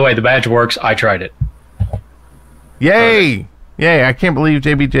 By the way, the badge works. I tried it. Yay! Yay! I can't believe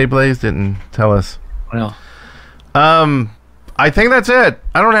DeweyJ Blaze didn't tell us. Well, I think that's it.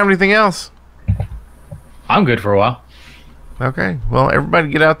 I don't have anything else. I'm good for a while. Okay. Well, everybody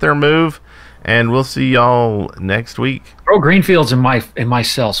get out there, move, and we'll see y'all next week. Throw greenfields in my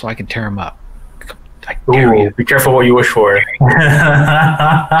cell so I can tear them up. I dare you. Be careful what you wish for.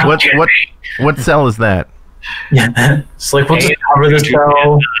 What cell is that? Yeah. It's like we'll just cover the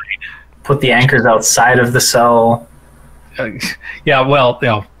cell, put the anchors outside of the cell. Yeah, well,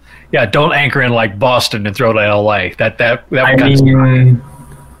 don't anchor in like Boston and throw to LA. That I mean,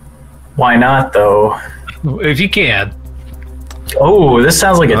 why not though? If you can. Oh, this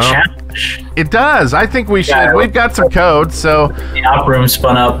sounds like a challenge. It does. I think we should. Yeah. We've got some code, so The op room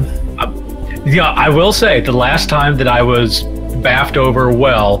spun up. Yeah, I will say the last time that I was baffed over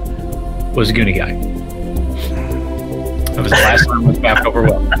well was a Goonie Guy. That was the last time I was baffed over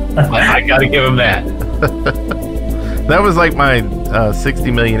well. I got to give him that. that was like my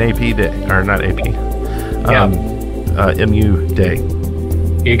 60 million AP day, or not AP, MU day.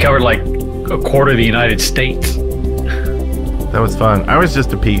 He covered like a quarter of the United States. That was fun. I was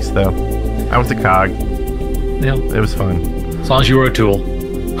just a piece, though. I was a cog. Yeah. It was fun. As long as you were a tool.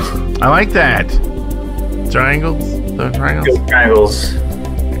 I like that. Triangles? The triangles?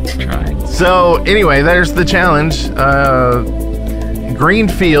 Good triangles. So, anyway, there's the challenge. Green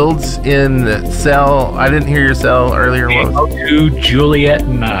fields in cell. I didn't hear your cell earlier. O2 Juliet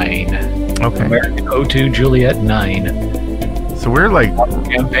 9. Okay. American O2 Juliet 9. So we're like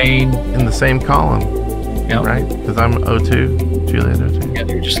campaign in the same column. Yep. Right? Because I'm O2, Juliet O2. Yeah,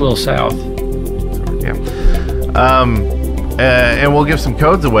 you're just a little south. Yeah. And we'll give some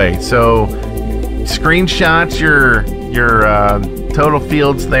codes away. So screenshots your total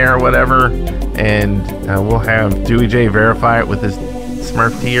fields there, or whatever, and we'll have DeweyJ verify it with his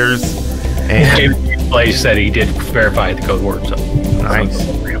Smurf tears. And James Blaze said he did verify the code word. So nice.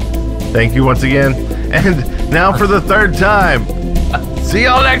 Thank you once again. And now for the third time. See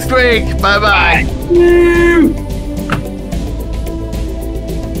y'all next week. Bye-bye. Bye.